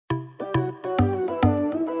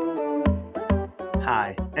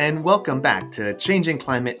Hi, and welcome back to Changing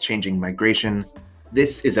Climate, Changing Migration.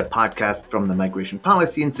 This is a podcast from the Migration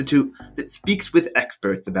Policy Institute that speaks with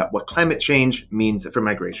experts about what climate change means for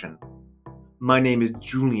migration. My name is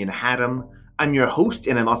Julian Haddam. I'm your host,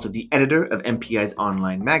 and I'm also the editor of MPI's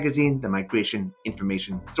online magazine, The Migration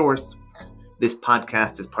Information Source. This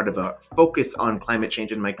podcast is part of a focus on climate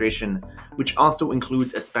change and migration, which also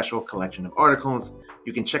includes a special collection of articles.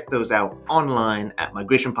 You can check those out online at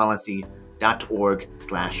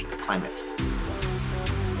migrationpolicy.org/climate.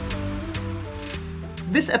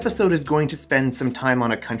 This episode is going to spend some time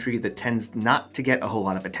on a country that tends not to get a whole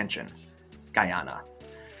lot of attention, Guyana.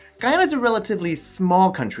 Guyana is a relatively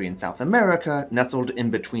small country in South America, nestled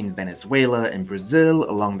in between Venezuela and Brazil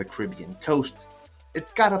along the Caribbean coast.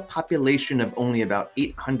 It's got a population of only about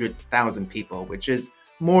 800,000 people, which is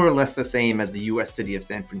more or less the same as the US city of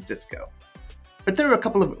San Francisco. But there are a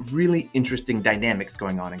couple of really interesting dynamics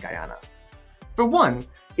going on in Guyana. For one,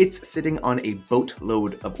 it's sitting on a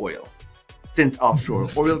boatload of oil. Since offshore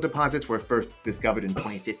oil deposits were first discovered in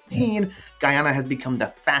 2015, Guyana has become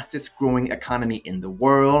the fastest growing economy in the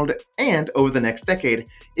world, and over the next decade,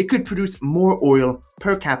 it could produce more oil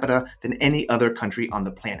per capita than any other country on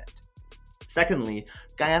the planet. Secondly,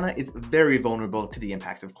 Guyana is very vulnerable to the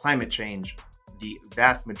impacts of climate change. The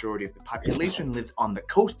vast majority of the population lives on the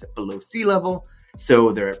coast below sea level,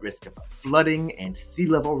 so they're at risk of flooding and sea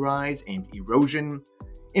level rise and erosion.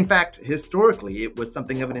 In fact, historically, it was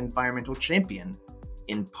something of an environmental champion,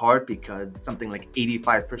 in part because something like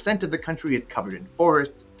 85% of the country is covered in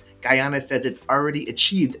forest. Guyana says it's already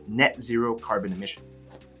achieved net zero carbon emissions.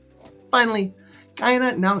 Finally,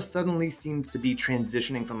 Guyana now suddenly seems to be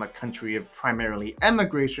transitioning from a country of primarily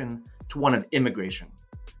emigration to one of immigration.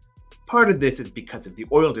 Part of this is because of the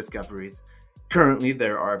oil discoveries. Currently,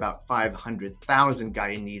 there are about 500,000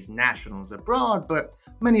 Guyanese nationals abroad, but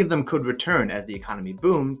many of them could return as the economy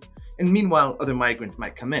booms, and meanwhile, other migrants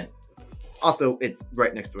might come in. Also, it's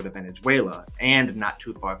right next door to Venezuela, and not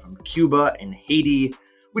too far from Cuba and Haiti,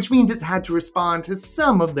 which means it's had to respond to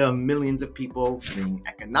some of the millions of people fleeing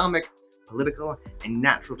economic, political, and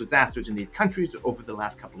natural disasters in these countries over the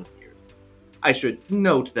last couple of years. I should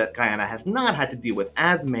note that Guyana has not had to deal with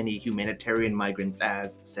as many humanitarian migrants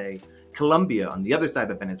as, say, Colombia on the other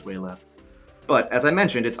side of Venezuela. But as I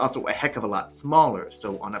mentioned, it's also a heck of a lot smaller,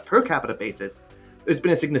 so on a per capita basis, there's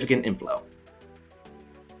been a significant inflow.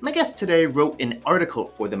 My guest today wrote an article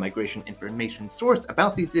for the Migration Information Source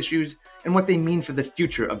about these issues and what they mean for the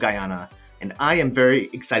future of Guyana, and I am very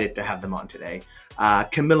excited to have them on today.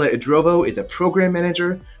 Camila Idrovo is a program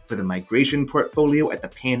manager for the migration portfolio at the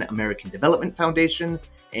Pan American Development Foundation,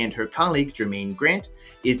 and her colleague, Jermaine Grant,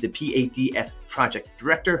 is the PADF project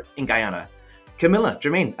director in Guyana. Camila,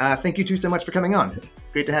 Jermaine, thank you two so much for coming on.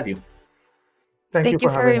 Great to have you. Thank you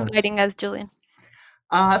for inviting us, Julian.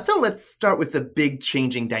 So let's start with the big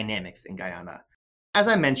changing dynamics in Guyana. As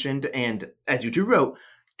I mentioned, and as you two wrote,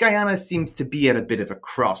 Guyana seems to be at a bit of a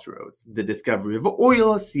crossroads. The discovery of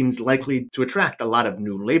oil seems likely to attract a lot of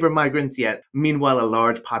new labor migrants, yet meanwhile a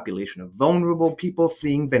large population of vulnerable people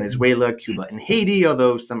fleeing Venezuela, Cuba, and Haiti,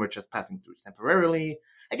 although some are just passing through temporarily.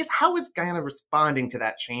 I guess, how is Guyana responding to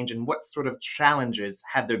that change, and what sort of challenges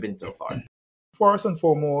have there been so far? First and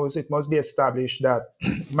foremost, it must be established that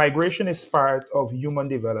migration is part of human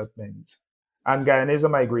development, and Guyana is a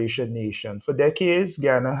migration nation. For decades,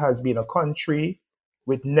 Guyana has been a country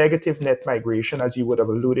with negative net migration, as you would have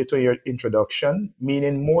alluded to in your introduction,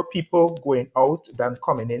 meaning more people going out than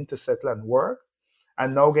coming in to settle and work.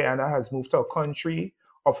 And now Guyana has moved to a country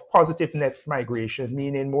of positive net migration,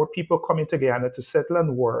 meaning more people coming to Guyana to settle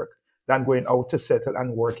and work than going out to settle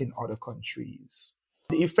and work in other countries.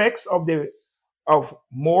 The effects of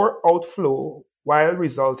more outflow while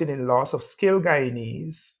resulting in loss of skilled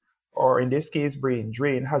Guyanese, or in this case brain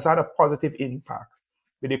drain, has had a positive impact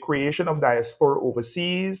with the creation of diaspora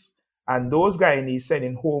overseas and those Guyanese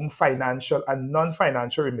sending home financial and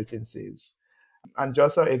non-financial remittances. And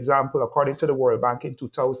just an example, according to the World Bank in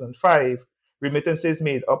 2005, remittances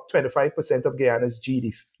made up 25% of Guyana's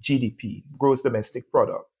GDP, gross domestic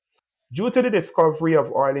product. Due to the discovery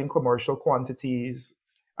of oil in commercial quantities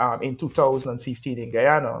in 2015 in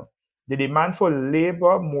Guyana, the demand for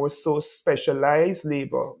labor, more so specialized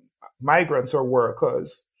labor, migrants or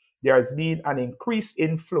workers, there has been an increased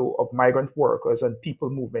inflow of migrant workers and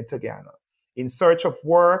people movement to Guyana in search of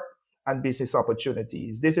work and business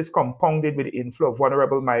opportunities. This is compounded with the inflow of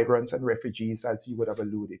vulnerable migrants and refugees, as you would have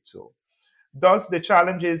alluded to. Thus, the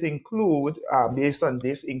challenges include, based on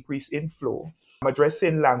this increased inflow,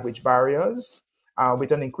 addressing language barriers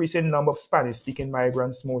with an increasing number of Spanish-speaking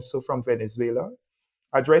migrants, more so from Venezuela,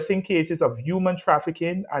 addressing cases of human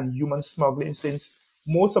trafficking and human smuggling, since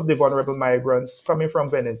most of the vulnerable migrants coming from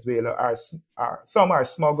Venezuela some are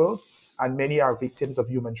smuggled and many are victims of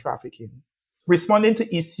human trafficking. Responding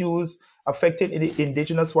to issues affecting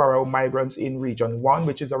indigenous Warao migrants in Region 1,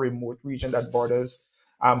 which is a remote region that borders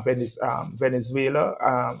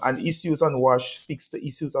Venezuela, and issues on WASH speaks to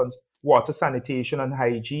issues on water sanitation and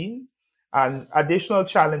hygiene, and additional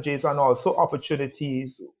challenges and also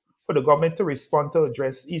opportunities for the government to respond to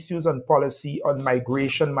address issues on policy on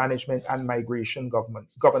migration management and migration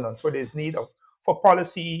governance, where there's need for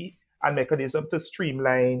policy and mechanism to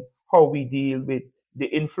streamline how we deal with the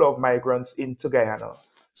inflow of migrants into Guyana.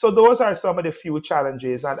 So those are some of the few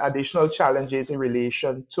challenges and additional challenges in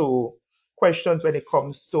relation to questions when it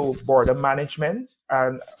comes to border management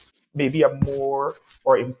and maybe a more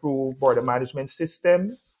or improved border management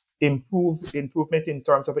system, improvement in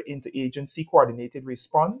terms of an interagency coordinated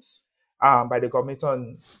response by the government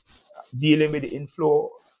on dealing with the inflow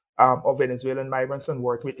of Venezuelan migrants and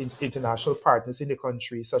working with international partners in the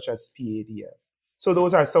country, such as PADF. So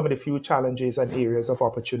those are some of the few challenges and areas of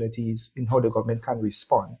opportunities in how the government can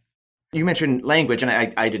respond. You mentioned language, and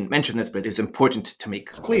I didn't mention this, but it's important to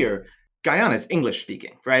make clear. Guyana is English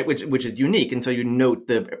speaking, right? Which is unique. And so you note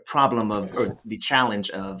the problem of, or the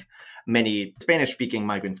challenge of many Spanish speaking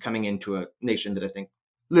migrants coming into a nation that I think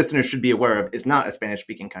listeners should be aware of is not a Spanish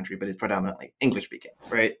speaking country, but is predominantly English speaking,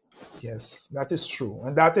 right? Yes, that is true.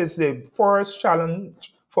 And that is the first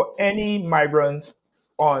challenge for any migrant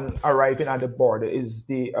on arriving at the border, is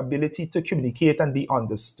the ability to communicate and be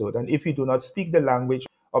understood. And if you do not speak the language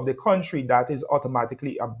of the country, that is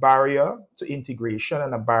automatically a barrier to integration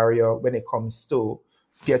and a barrier when it comes to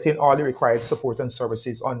getting all the required support and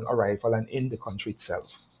services on arrival and in the country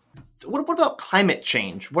itself. So what about climate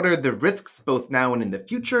change? What are the risks both now and in the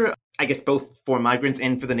future? I guess both for migrants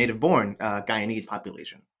and for the native-born Guyanese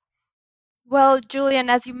population. Well, Julian,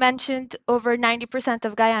 as you mentioned, over 90%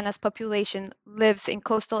 of Guyana's population lives in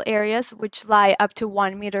coastal areas which lie up to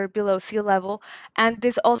 1 meter below sea level, and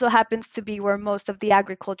this also happens to be where most of the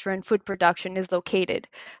agriculture and food production is located,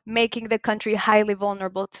 making the country highly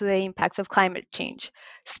vulnerable to the impacts of climate change.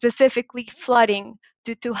 Specifically, flooding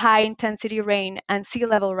due to high intensity rain and sea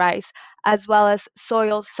level rise, as well as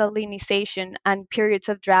soil salinization and periods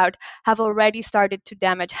of drought, have already started to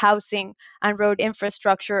damage housing and road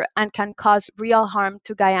infrastructure and can cause real harm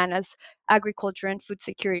to Guyana's agriculture and food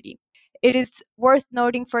security. It is worth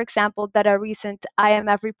noting, for example, that a recent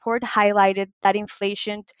IMF report highlighted that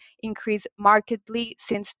inflation increased markedly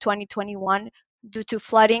since 2021 due to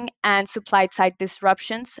flooding and supply side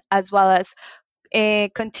disruptions, as well as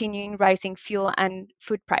continuing rising fuel and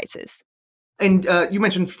food prices. And you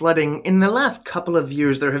mentioned flooding. In the last couple of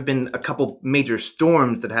years, there have been a couple major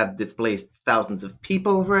storms that have displaced thousands of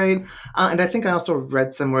people, right? And I think I also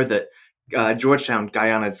read somewhere that Georgetown,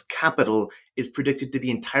 Guyana's capital, is predicted to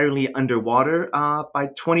be entirely underwater by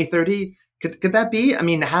 2030. Could that be? I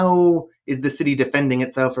mean, how is the city defending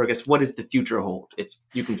itself, or I guess what does the future hold, if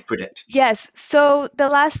you can predict? Yes. So the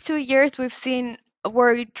last 2 years, we've seen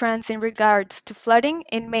worried trends in regards to flooding.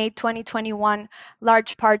 In May 2021,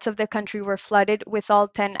 large parts of the country were flooded, with all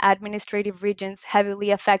 10 administrative regions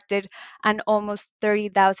heavily affected and almost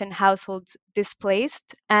 30,000 households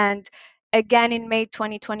displaced. And again, in May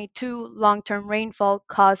 2022, long-term rainfall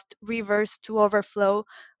caused rivers to overflow,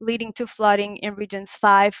 leading to flooding in regions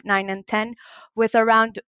 5, 9, and 10, with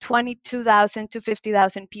around 22,000 to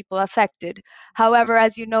 50,000 people affected. However,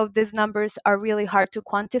 as you know, these numbers are really hard to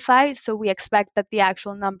quantify, so we expect that the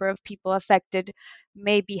actual number of people affected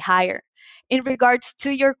may be higher. In regards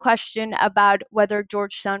to your question about whether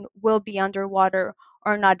Georgetown will be underwater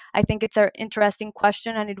or not, I think it's an interesting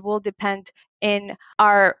question, and it will depend in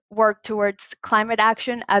our work towards climate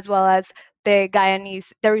action, as well as the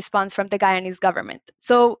response from the Guyanese government.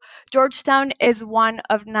 So Georgetown is one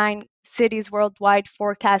of 9 cities worldwide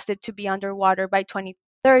forecasted to be underwater by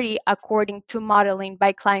 2030, according to modeling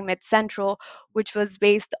by Climate Central, which was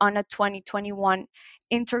based on a 2021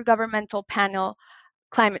 Intergovernmental Panel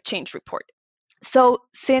climate change report. So,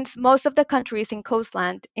 since most of the countries in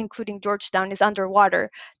coastland, including Georgetown, is underwater,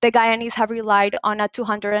 the Guyanese have relied on a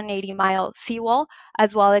 280-mile seawall,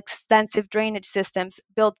 as well as extensive drainage systems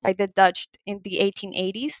built by the Dutch in the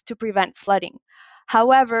 1880s to prevent flooding.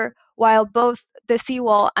 However, while both the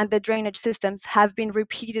seawall and the drainage systems have been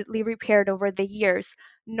repeatedly repaired over the years,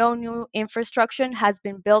 no new infrastructure has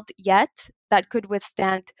been built yet that could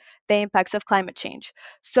withstand the impacts of climate change.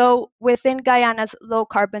 So within Guyana's low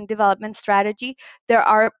carbon development strategy, there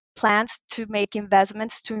are plans to make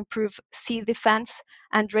investments to improve sea defense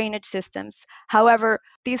and drainage systems. However,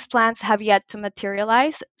 these plans have yet to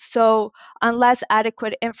materialize. So, unless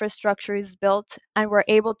adequate infrastructure is built and we're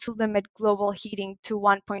able to limit global heating to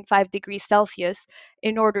 1.5 degrees Celsius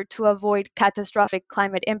in order to avoid catastrophic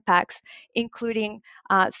climate impacts, including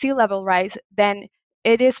sea level rise, then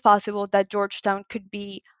it is possible that Georgetown could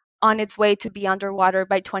be on its way to be underwater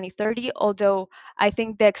by 2030, although I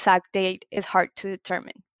think the exact date is hard to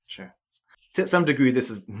determine. Sure. To some degree,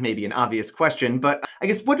 this is maybe an obvious question, but I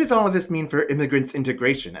guess what does all of this mean for immigrants'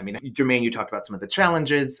 integration? I mean, Jermaine, you talked about some of the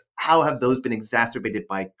challenges. How have those been exacerbated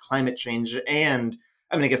by climate change? And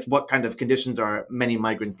I mean, I guess what kind of conditions are many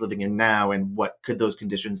migrants living in now, and what could those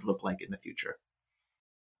conditions look like in the future?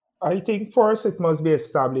 I think first it must be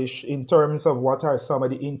established in terms of what are some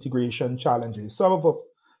of the integration challenges, some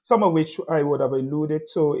of which I would have alluded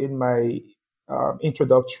to in my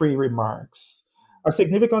introductory remarks. A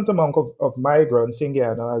significant amount of migrants in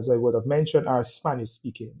Guyana, as I would have mentioned, are Spanish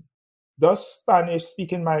speaking. Thus, Spanish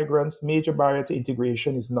speaking migrants' major barrier to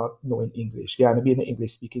integration is not knowing English, Guyana being an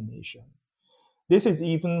English speaking nation. This is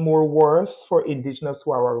even more worse for indigenous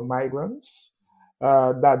Warao migrants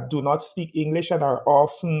that do not speak English and are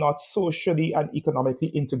often not socially and economically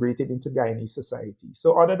integrated into Guyanese society.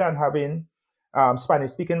 So, other than having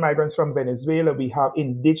Spanish speaking migrants from Venezuela, we have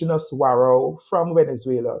indigenous Warao from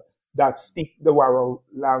Venezuela that speak the Warao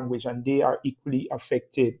language, and they are equally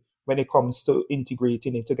affected when it comes to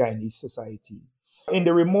integrating into Guyanese society. In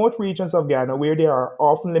the remote regions of Guyana, where there are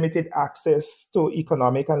often limited access to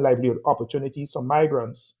economic and livelihood opportunities for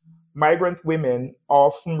migrants, migrant women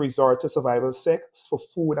often resort to survival sex for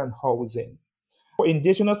food and housing. For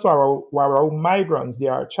indigenous Warao migrants,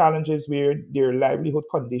 there are challenges where their livelihood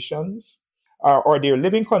conditions or their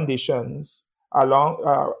living conditions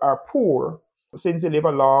are poor, since they live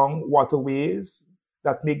along waterways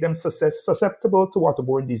that make them susceptible to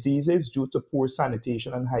waterborne diseases due to poor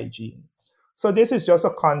sanitation and hygiene. So this is just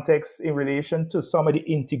a context in relation to some of the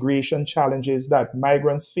integration challenges that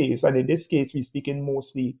migrants face. And in this case, we're speaking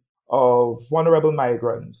mostly of vulnerable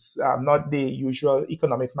migrants, not the usual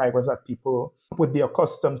economic migrants that people would be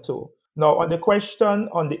accustomed to. Now, on the question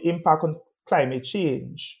on the impact on climate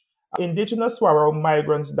change, indigenous Warao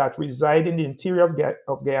migrants that reside in the interior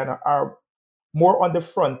of Guyana are more on the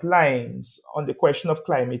front lines on the question of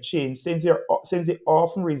climate change, since they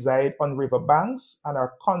often reside on riverbanks and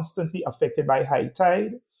are constantly affected by high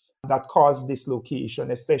tide that cause dislocation,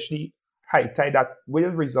 especially high tide that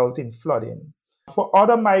will result in flooding. For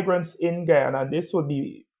other migrants in Guyana, this would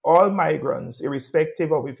be all migrants,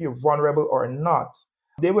 irrespective of if you're vulnerable or not,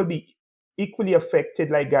 they will be equally affected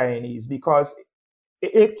like Guyanese, because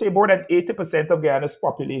more than 80% of Guyana's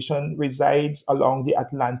population resides along the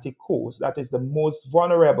Atlantic coast. That is the most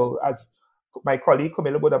vulnerable, as my colleague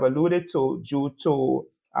Camilla would have alluded to, due to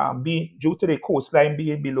the coastline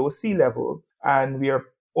being below sea level, and we are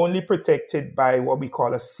only protected by what we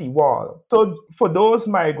call a seawall. So for those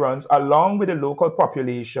migrants, along with the local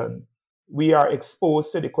population, we are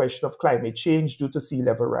exposed to the question of climate change due to sea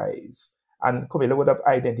level rise. And Camilla would have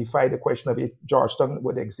identified the question of if Georgetown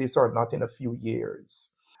would exist or not in a few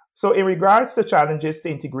years. So in regards to challenges to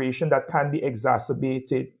integration that can be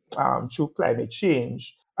exacerbated through climate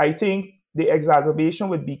change, I think the exacerbation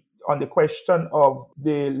would be on the question of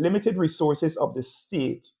the limited resources of the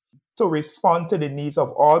state to respond to the needs of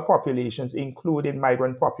all populations, including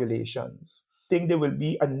migrant populations. I think there will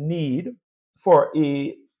be a need for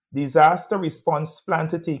a disaster response plan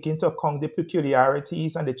to take into account the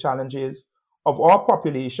peculiarities and the challenges of all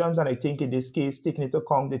populations. And I think in this case, taking into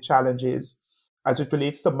account the challenges as it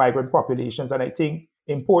relates to migrant populations. And I think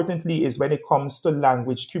importantly is when it comes to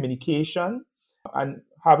language communication and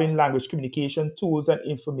having language communication tools and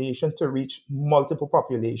information to reach multiple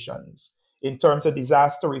populations. In terms of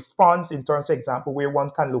disaster response, in terms of example, where one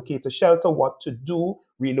can locate a shelter, what to do,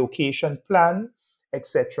 relocation plan,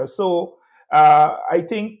 etc. So I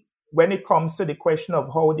think when it comes to the question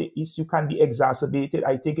of how the issue can be exacerbated,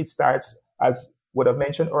 I think it starts, as would have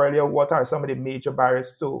mentioned earlier, what are some of the major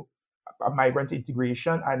barriers to migrant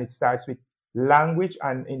integration? And it starts with language,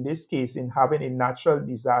 and in this case, in having a natural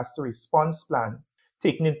disaster response plan,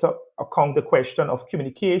 taking into account the question of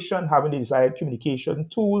communication, having the desired communication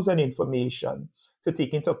tools and information to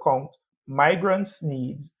take into account migrants'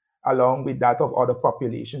 needs along with that of other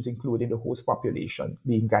populations, including the host population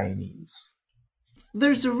being Guyanese.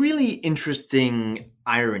 There's a really interesting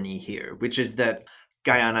irony here, which is that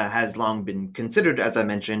Guyana has long been considered, as I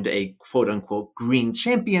mentioned, a quote-unquote green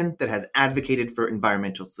champion that has advocated for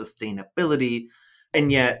environmental sustainability.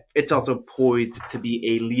 and yet it's also poised to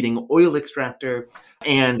be a leading oil extractor,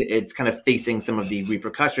 and it's kind of facing some of the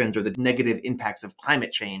repercussions or the negative impacts of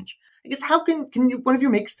climate change. I guess how can you one of you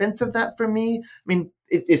make sense of that for me? I mean,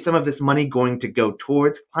 is some of this money going to go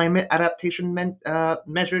towards climate adaptation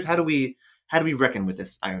measures? How do we reckon with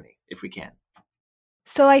this irony if we can?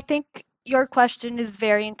 So I think your question is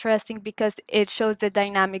very interesting because it shows the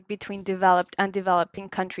dynamic between developed and developing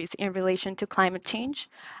countries in relation to climate change.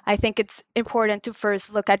 I think it's important to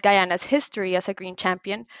first look at Guyana's history as a green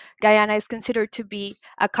champion. Guyana is considered to be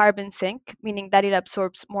a carbon sink, meaning that it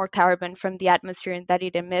absorbs more carbon from the atmosphere that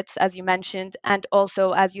it emits, as you mentioned. And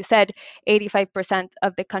also, as you said, 85%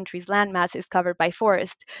 of the country's landmass is covered by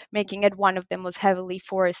forest, making it one of the most heavily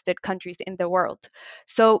forested countries in the world.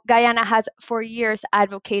 So Guyana has for years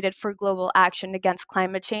advocated for global action against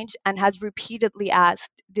climate change and has repeatedly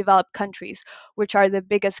asked developed countries, which are the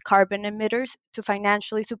biggest carbon emitters, to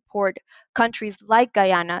financially support countries like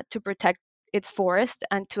Guyana to protect its forest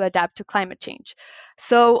and to adapt to climate change.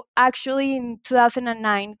 So actually in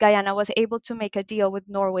 2009, Guyana was able to make a deal with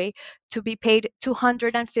Norway to be paid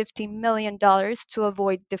 $250 million to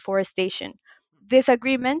avoid deforestation. This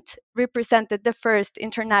agreement represented the first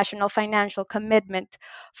international financial commitment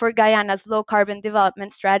for Guyana's low carbon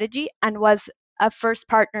development strategy and was a first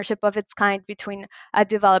partnership of its kind between a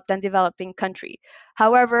developed and developing country.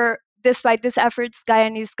 However, despite these efforts,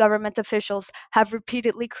 Guyanese government officials have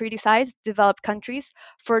repeatedly criticized developed countries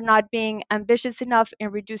for not being ambitious enough in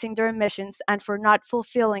reducing their emissions and for not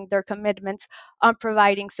fulfilling their commitments on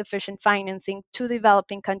providing sufficient financing to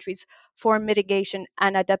developing countries for mitigation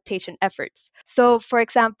and adaptation efforts. So, for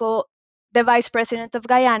example, the vice president of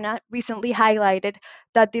Guyana recently highlighted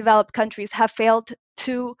that developed countries have failed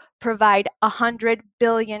to provide 100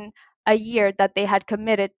 billion a year that they had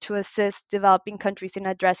committed to assist developing countries in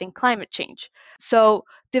addressing climate change. So,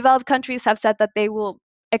 developed countries have said that they will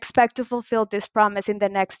expect to fulfill this promise in the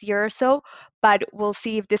next year or so, but we'll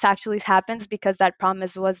see if this actually happens because that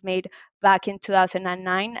promise was made back in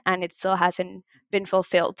 2009 and it still hasn't been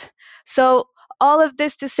fulfilled. So, all of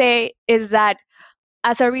this to say is that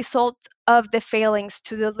as a result of the failings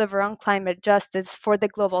to deliver on climate justice for the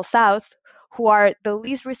global south, who are the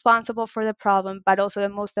least responsible for the problem but also the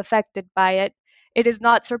most affected by it, it is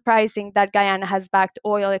not surprising that Guyana has backed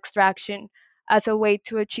oil extraction as a way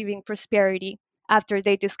to achieving prosperity after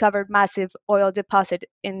they discovered massive oil deposit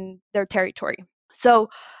in their territory. So,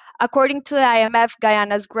 according to the IMF,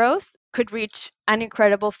 Guyana's growth could reach an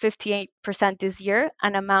incredible 58% this year,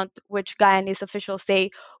 an amount which Guyanese officials say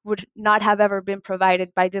would not have ever been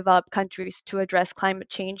provided by developed countries to address climate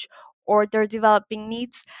change or their developing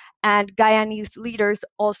needs. And Guyanese leaders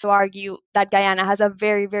also argue that Guyana has a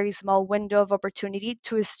very, very small window of opportunity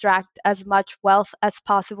to extract as much wealth as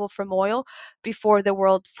possible from oil before the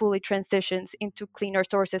world fully transitions into cleaner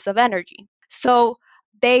sources of energy. So,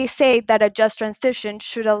 they say that a just transition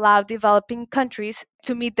should allow developing countries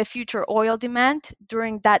to meet the future oil demand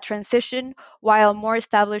during that transition, while more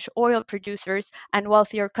established oil producers and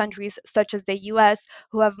wealthier countries, such as the US,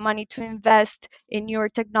 who have money to invest in newer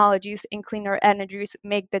technologies in cleaner energies,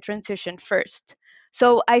 make the transition first.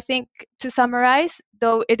 So I think to summarize,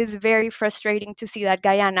 though it is very frustrating to see that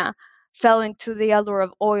Guyana fell into the allure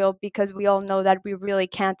of oil because we all know that we really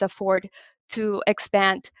can't afford to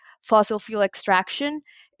expand fossil fuel extraction,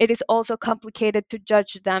 it is also complicated to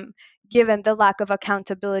judge them given the lack of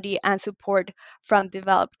accountability and support from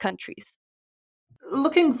developed countries.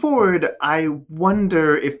 Looking forward, I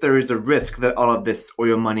wonder if there is a risk that all of this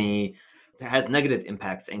oil money has negative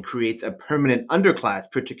impacts and creates a permanent underclass,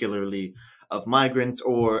 particularly of migrants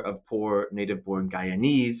or of poor native born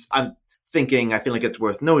Guyanese. I feel like it's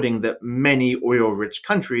worth noting that many oil rich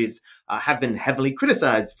countries have been heavily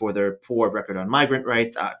criticized for their poor record on migrant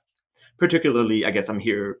rights. Particularly, I guess I'm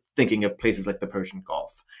here thinking of places like the Persian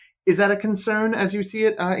Gulf. Is that a concern as you see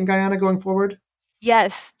it in Guyana going forward?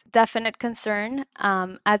 Yes, definite concern.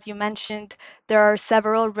 As you mentioned, there are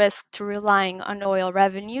several risks to relying on oil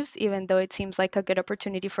revenues, even though it seems like a good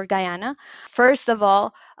opportunity for Guyana. First of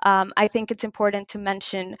all, I think it's important to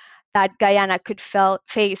mention that Guyana could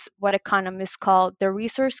face what economists call the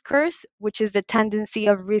resource curse, which is the tendency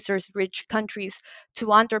of resource rich countries to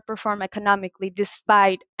underperform economically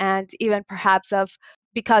despite and even perhaps of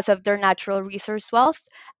because of their natural resource wealth.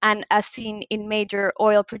 And as seen in major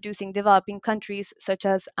oil producing developing countries such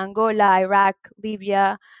as Angola, Iraq,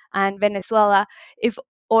 Libya, and Venezuela, if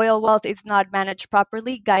oil wealth is not managed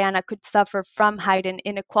properly, Guyana could suffer from heightened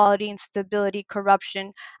inequality, instability,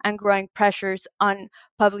 corruption, and growing pressures on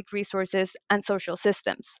public resources and social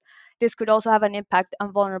systems. this could also have an impact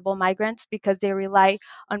on vulnerable migrants because they rely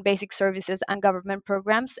on basic services and government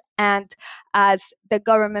programs. And as the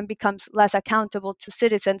government becomes less accountable to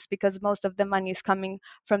citizens because most of the money is coming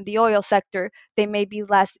from the oil sector, they may be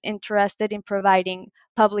less interested in providing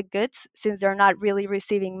public goods since they're not really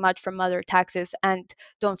receiving much from other taxes and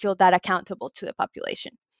don't feel that accountable to the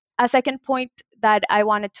population. A second point that I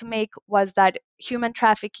wanted to make was that human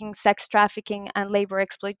trafficking, sex trafficking, and labor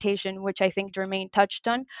exploitation, which I think Jermaine touched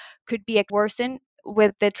on, could be worsened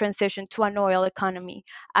with the transition to an oil economy,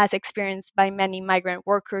 as experienced by many migrant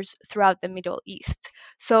workers throughout the Middle East.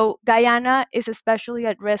 So Guyana is especially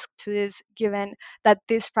at risk to this, given that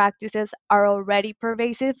these practices are already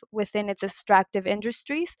pervasive within its extractive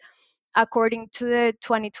industries. According to the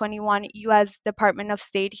 2021 U.S. Department of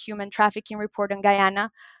State Human Trafficking Report on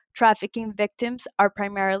Guyana, trafficking victims are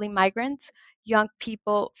primarily migrants, young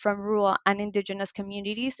people from rural and indigenous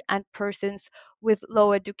communities, and persons with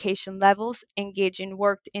low education levels engaged in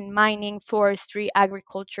work in mining, forestry,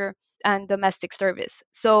 agriculture, and domestic service.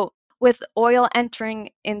 So, with oil entering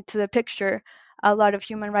into the picture, a lot of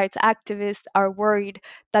human rights activists are worried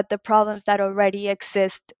that the problems that already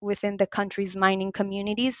exist within the country's mining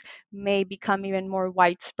communities may become even more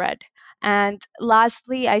widespread. And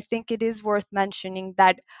lastly, I think it is worth mentioning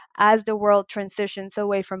that as the world transitions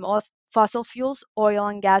away from fossil fuels, oil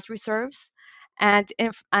and gas reserves, and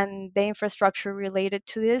the infrastructure related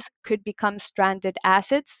to this could become stranded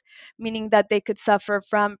assets, meaning that they could suffer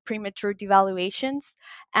from premature devaluations,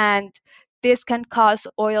 and this can cause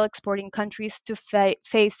oil exporting countries to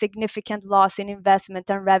face significant loss in investment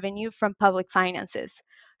and revenue from public finances.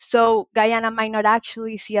 So Guyana might not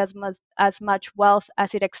actually see as much wealth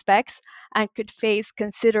as it expects and could face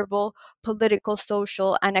considerable political,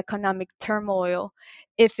 social, and economic turmoil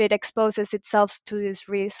if it exposes itself to these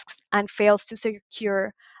risks and fails to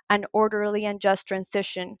secure an orderly and just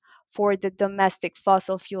transition for the domestic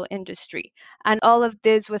fossil fuel industry. And all of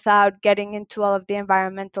this without getting into all of the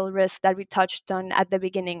environmental risks that we touched on at the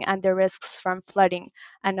beginning and the risks from flooding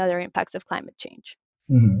and other impacts of climate change.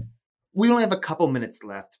 Mm-hmm. We only have a couple minutes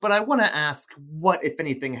left, but I want to ask what, if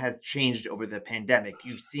anything, has changed over the pandemic.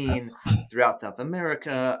 You've seen throughout South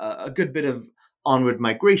America a good bit of onward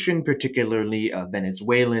migration, particularly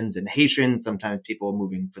Venezuelans and Haitians, sometimes people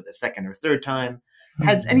moving for the second or third time.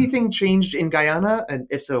 Has anything changed in Guyana? And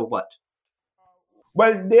if so, what?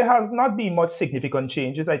 Well, there have not been much significant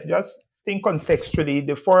changes. I just think contextually,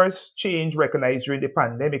 the first change recognized during the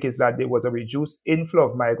pandemic is that there was a reduced inflow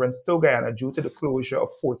of migrants to Guyana due to the closure of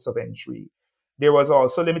ports of entry. There was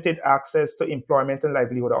also limited access to employment and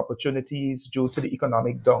livelihood opportunities due to the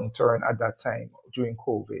economic downturn at that time during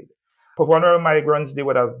COVID. For vulnerable migrants, there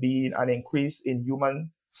would have been an increase in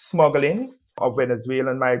human smuggling of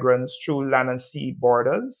Venezuelan migrants through land and sea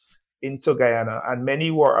borders into Guyana, and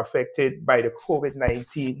many were affected by the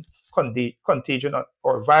COVID-19 contagion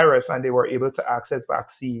or virus, and they were able to access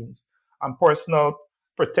vaccines and personal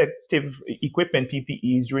protective equipment,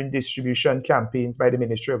 PPEs, during distribution campaigns by the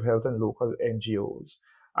Ministry of Health and local NGOs.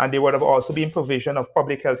 And there would have also been provision of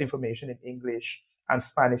public health information in English and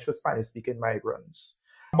Spanish for Spanish-speaking migrants.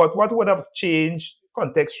 But what would have changed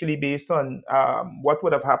contextually based on what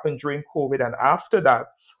would have happened during COVID and after that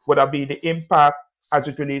would have been the impact as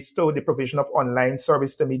it relates to the provision of online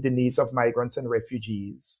service to meet the needs of migrants and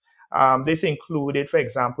refugees. This included, for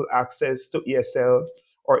example, access to ESL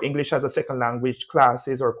or English as a second language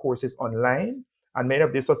classes or courses online. And many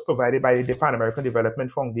of this was provided by the Pan American Development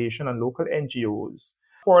Foundation and local NGOs.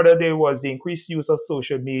 Further, there was the increased use of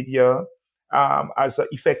social media as an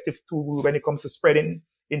effective tool when it comes to spreading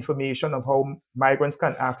information of how migrants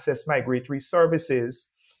can access migratory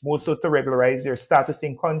services, more so to regularize their status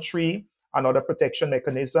in country, another protection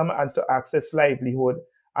mechanism, and to access livelihood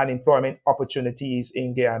and employment opportunities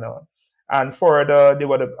in Guyana. And further, there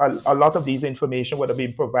would have, a lot of these information would have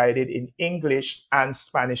been provided in English and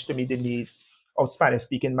Spanish to meet the needs of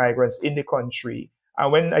Spanish-speaking migrants in the country.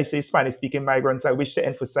 And when I say Spanish-speaking migrants, I wish to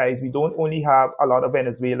emphasize we don't only have a lot of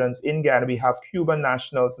Venezuelans in Guyana, we have Cuban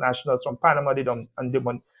nationals from Panama and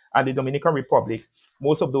the Dominican Republic.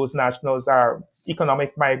 Most of those nationals are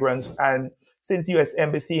economic migrants, and since U.S.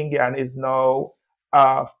 Embassy in Guyana is now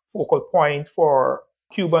a focal point for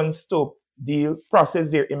Cubans to process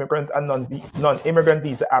their immigrant and non-immigrant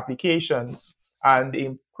visa applications and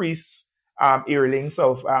increase airlinks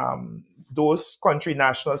of those country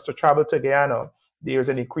nationals to travel to Guyana, there's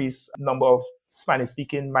an increased number of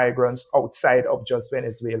Spanish-speaking migrants outside of just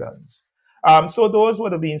Venezuelans. So those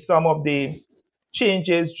would have been some of the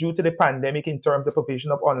changes due to the pandemic in terms of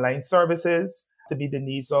provision of online services to meet the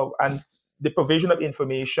needs of, and the provision of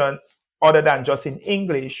information other than just in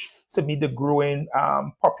English to meet the growing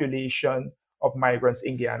population of migrants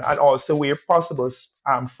in Guyana, and also where possible,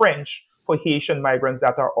 French for Haitian migrants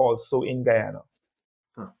that are also in Guyana.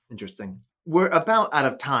 Interesting. We're about out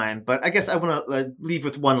of time, but I guess I want to leave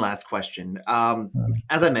with one last question.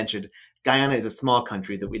 As I mentioned, Guyana is a small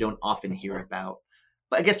country that we don't often hear about.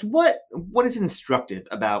 But I guess what is instructive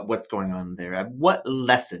about what's going on there? What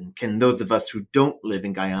lesson can those of us who don't live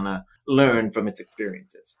in Guyana learn from its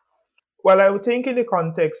experiences? Well, I would think in the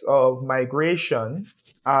context of migration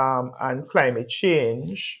and climate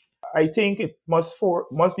change, I think it must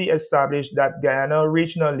be established that Guyana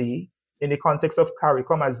regionally, in the context of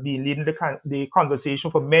CARICOM, has been leading the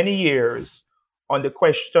conversation for many years on the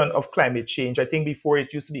question of climate change. I think before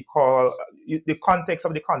it used to be called, the context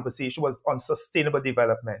of the conversation was on sustainable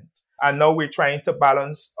development. And now we're trying to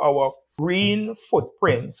balance our green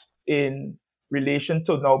footprint in relation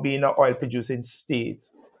to now being an oil-producing state.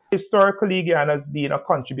 Historically, Guyana has been a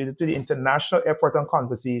contributor to the international effort and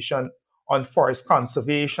conversation on forest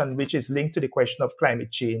conservation, which is linked to the question of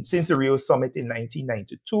climate change since the Rio Summit in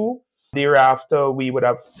 1992. Thereafter, we would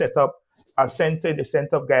have set up a center in the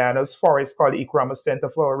center of Guyana's forest called the Ikorama Center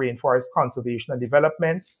for Rainforest Conservation and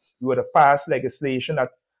Development. We would have passed legislation that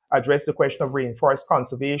addressed the question of rainforest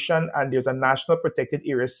conservation, and there's a national protected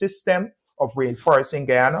area system of rainforests in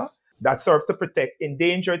Guyana that serve to protect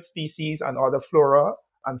endangered species and other flora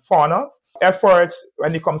and fauna. Efforts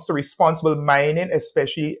when it comes to responsible mining,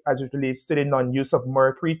 especially as it relates to the non-use of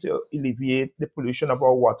mercury to alleviate the pollution of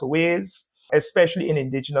our waterways, especially in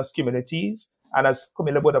indigenous communities. And as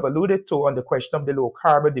Camilla would have alluded to on the question of the low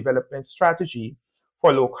carbon development strategy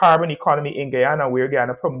for low carbon economy in Guyana, where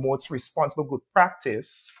Guyana promotes responsible good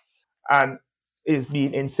practice and is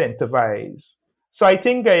being incentivized. So I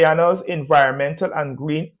think Guyana's environmental and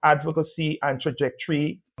green advocacy and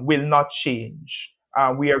trajectory will not change.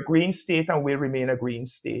 We are a green state and will remain a green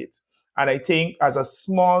state. And I think as a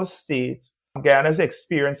small state, Guyana's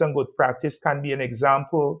experience and good practice can be an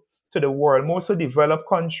example to the world, more so developed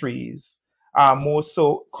countries, more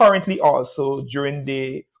so currently also during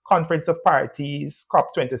the Conference of Parties,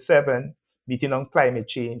 COP27, meeting on climate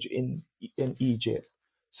change in Egypt.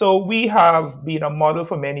 So we have been a model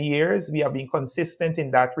for many years. We have been consistent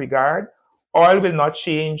in that regard. Oil will not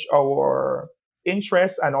change our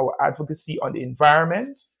interest and our advocacy on the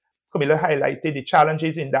environment. Camilla highlighted the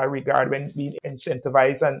challenges in that regard when we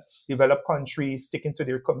incentivize and develop countries sticking to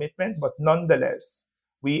their commitment. But nonetheless,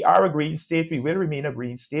 we are a green state. We will remain a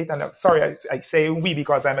green state. And I'm sorry, I say we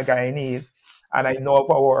because I'm a Guyanese and I know of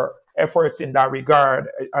our efforts in that regard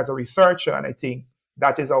as a researcher. And I think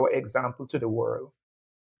that is our example to the world.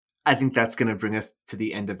 I think that's going to bring us to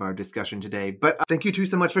the end of our discussion today. But thank you two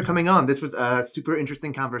so much for coming on. This was a super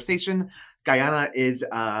interesting conversation. Guyana is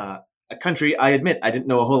a country, I admit, I didn't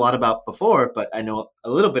know a whole lot about before, but I know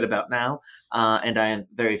a little bit about now, and I am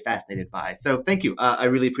very fascinated by. So thank you. I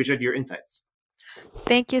really appreciate your insights.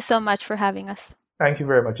 Thank you so much for having us. Thank you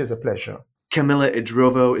very much. It's a pleasure. Camilla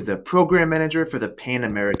Idrovo is a program manager for the Pan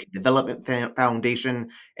American Development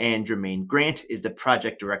Foundation, and Jermaine Grant is the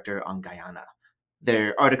project director on Guyana.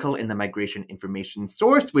 Their article in the Migration Information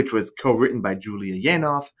Source, which was co-written by Julia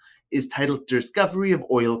Yanoff, is titled Discovery of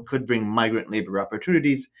Oil Could Bring Migrant Labor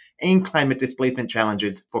Opportunities and Climate Displacement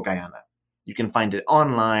Challenges for Guyana. You can find it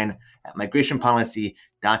online at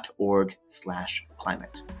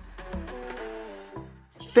migrationpolicy.org/climate.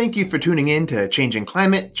 Thank you for tuning in to Changing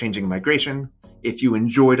Climate, Changing Migration. If you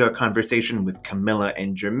enjoyed our conversation with Camilla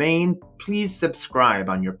and Jermaine, please subscribe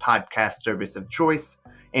on your podcast service of choice.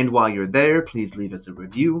 And while you're there, please leave us a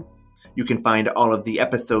review. You can find all of the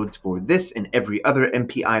episodes for this and every other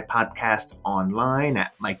MPI podcast online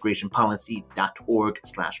at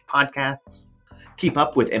migrationpolicy.org/podcasts. Keep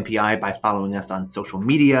up with MPI by following us on social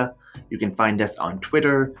media. You can find us on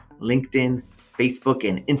Twitter, LinkedIn, Facebook,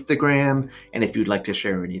 and Instagram. And if you'd like to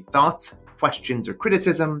share any thoughts, questions, or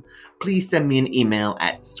criticism, please send me an email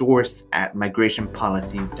at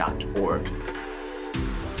source@migrationpolicy.org.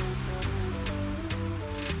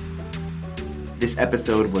 This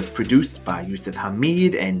episode was produced by Yusuf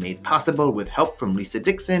Hamid and made possible with help from Lisa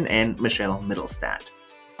Dixon and Michelle Middlestat.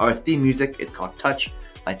 Our theme music is called Touch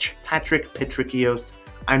by Patrick Petrikios.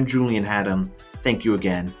 I'm Julian Haddam. Thank you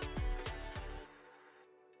again.